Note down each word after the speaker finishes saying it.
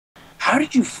How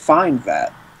did you find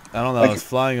that? I don't know. Like, I was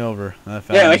flying over. And I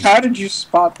found yeah, like him. how did you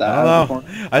spot that? I don't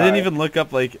know. I didn't even look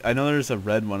up. Like I know there's a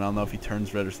red one. I don't know if he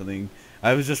turns red or something.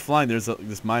 I was just flying. There's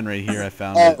this mine right here. I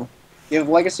found it. You have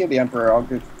Legacy of the Emperor. I'll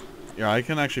good. Yeah, I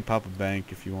can actually pop a bank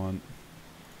if you want.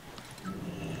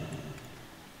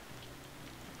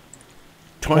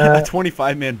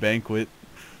 25-man banquet.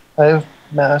 I have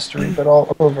mastery, but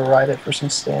I'll override it for some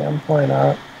stam. Why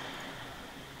not?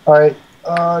 Alright,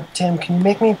 Tim, can you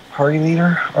make me party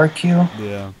leader, RQ?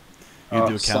 Yeah. You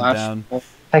do a countdown.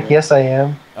 Heck yes, I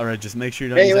am. Alright, just make sure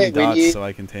you don't use any dots so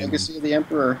I can tame Legacy of the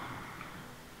Emperor.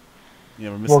 Yeah,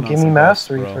 we're missing Well, give me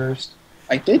mastery first.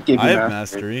 I did give you I have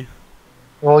mastery.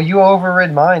 Well, you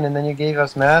overrid mine, and then you gave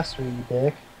us mastery, you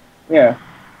dick. Yeah.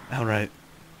 Alright,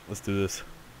 let's do this.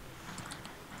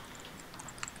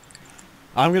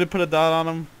 I'm gonna put a dot on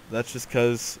him. That's just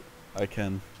cause I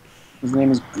can. His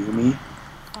name is Gumi.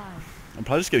 I'm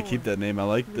probably just gonna keep that name. I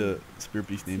like the Spirit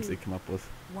Beast names they come up with.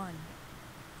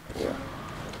 Yeah.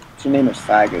 Your name is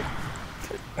Faggot.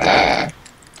 I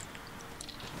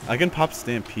can pop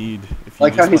Stampede if you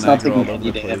like how just he's not want to taking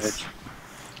any damage. place.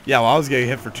 Yeah, well, I was getting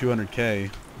hit for 200k.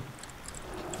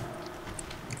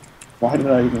 Why did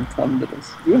I even come to this?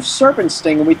 You have Serpent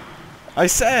Sting, and we. I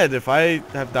said if I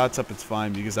have dots up, it's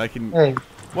fine because I can. Hey.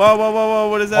 Whoa, whoa, whoa, whoa!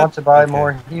 What is that? Want to buy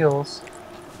more heals?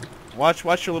 Watch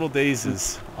your little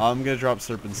daisies. I'm gonna drop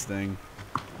Serpent Sting.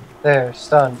 There,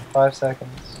 stunned. 5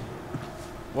 seconds.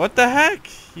 What the heck?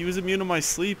 He was immune to my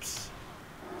sleeps.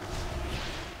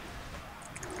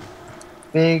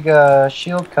 Big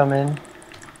shield coming.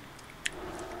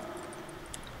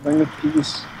 Bring the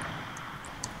peace.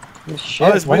 Shit,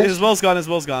 oh, his well's gone. His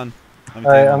well's gone.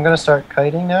 Alright, I'm gonna start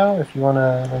kiting now. If you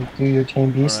wanna like do your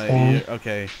Tame Beast thing.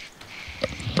 Okay.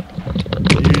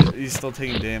 He's still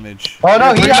taking damage. Oh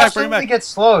no, he absolutely gets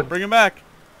slowed. Bring him back.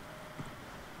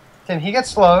 Tim, he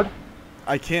gets slowed.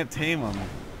 I can't tame him.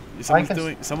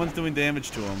 Someone's doing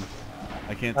damage to him.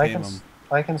 I can't tame him.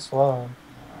 I can slow him.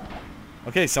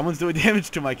 Okay, someone's doing damage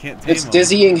to him. I can't tame him. It's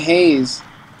Dizzying Haze.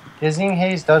 Dizzying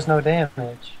Haze does no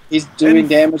damage. He's doing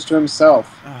damage to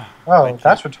himself. Oh,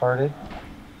 that's retarded.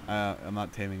 I'm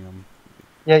not taming him.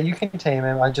 Yeah, you can tame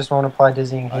him. I just won't apply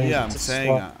Dizzying Haze. Yeah, I'm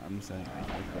saying.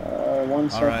 1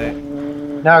 second. Right.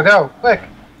 Now go, quick.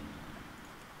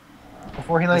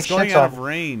 Before he like shits off. Going out of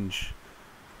range.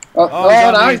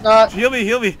 Oh, no, he's not. Heal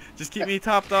me. Just keep me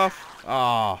topped off.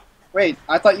 Ah. Oh. Wait,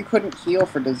 I thought you couldn't heal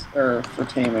for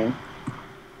taming.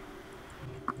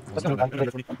 Let's go back.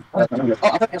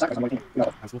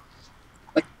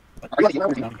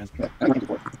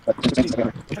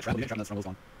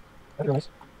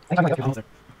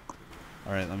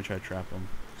 Alright, let me try to trap him.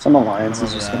 Some alliance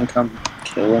is just gonna come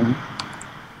kill him.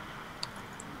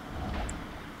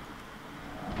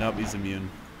 Nope, he's immune.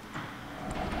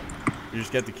 You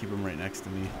just get to keep him right next to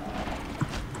me.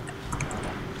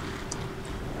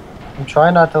 I'm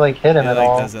trying not to like hit him at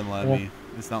all. It doesn't let me.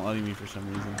 It's not letting me for some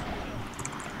reason.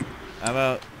 How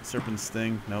about Serpent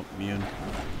Sting? Nope, immune.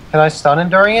 Can I stun him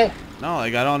during it? No,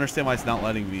 like I don't understand why it's not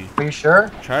letting me. Are you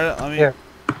sure? Try it. Let me.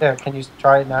 There. Can you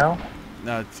try it now?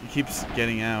 No, it keeps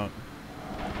getting out.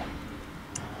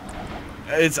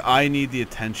 I need the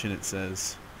attention. It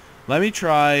says. Let me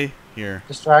try here.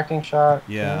 Distracting shot.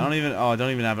 Yeah, I don't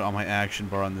even have it on my action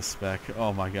bar on this spec.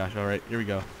 Oh my gosh! All right, here we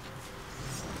go.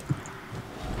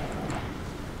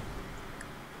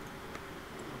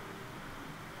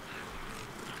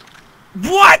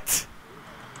 What?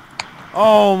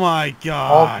 Oh my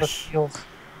gosh! All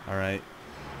right,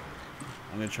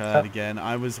 I'm gonna try that again.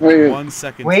 I was 1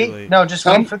 second too late. No, just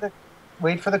wait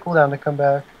for the cooldown to come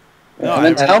back. No, I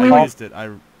used it. I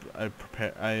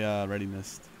already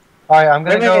missed. All right, I'm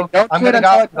gonna go. I'm gonna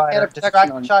go.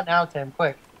 Distraction shot now, Tim.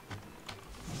 Quick.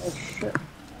 Oh shit!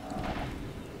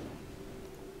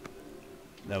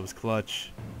 That was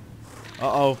clutch.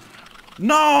 Uh-oh.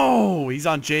 No! He's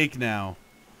on Jake now.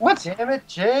 What? Damn it,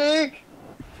 Jake!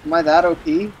 Am I that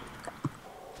OP?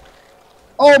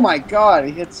 Oh my god,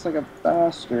 he hits like a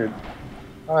bastard.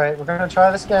 Alright, we're gonna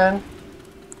try this again.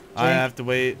 Jake. I have to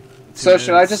wait. So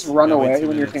should I just run away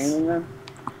when you're taming them?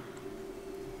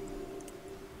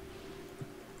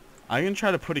 I can try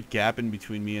to put a gap in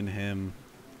between me and him.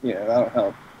 Yeah, that'll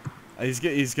help.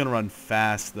 He's gonna run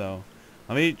fast though.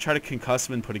 Let me try to concuss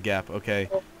him and put a gap. Okay,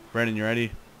 Brandon, you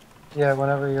ready? Yeah,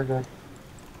 whenever you're good.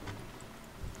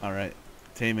 All right,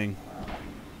 taming.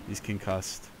 He's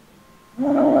concussed.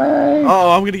 Run away!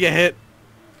 Oh, I'm gonna get hit.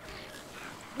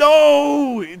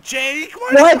 No, Jake.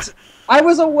 What? I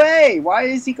was away. Why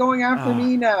is he going after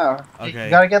me now? Okay.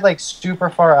 You gotta get like super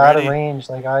far out of range,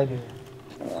 like I do.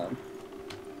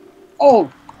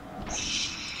 Oh,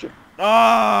 shit.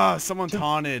 Ah, someone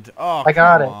taunted. Oh, I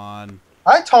got come it. on.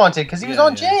 I taunted because he was Yeah,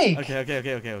 on yeah. Jake.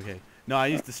 Okay. No, I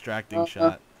used distracting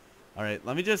shot. All right,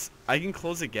 let me just. I can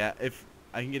close a gap if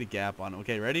I can get a gap on.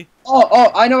 Okay, ready?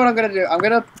 Oh, I know what I'm gonna do. I'm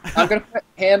gonna put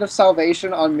Hand of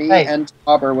Salvation on me Hey. and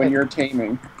Tauber when Hey. you're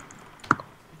taming.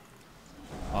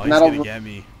 Oh, And he's that'll- gonna get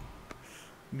me.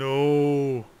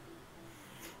 No.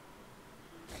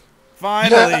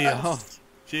 Finally. Yes. Oh,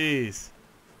 jeez.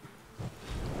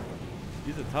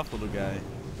 He's a tough little guy.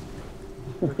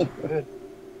 Good.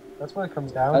 That's what it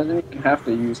comes I down to. didn't even have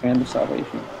to use Hand of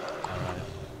Salvation. Alright.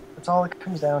 That's all it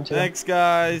comes down to. Thanks,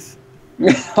 guys.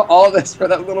 All this for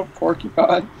that little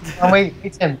porcupine. Oh, wait,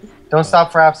 Tim. Don't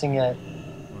stop frapsing yet.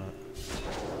 What?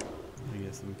 I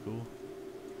guess something cool.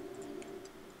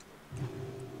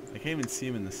 I can't even see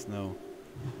him in the snow.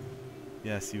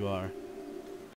 Yes, you are.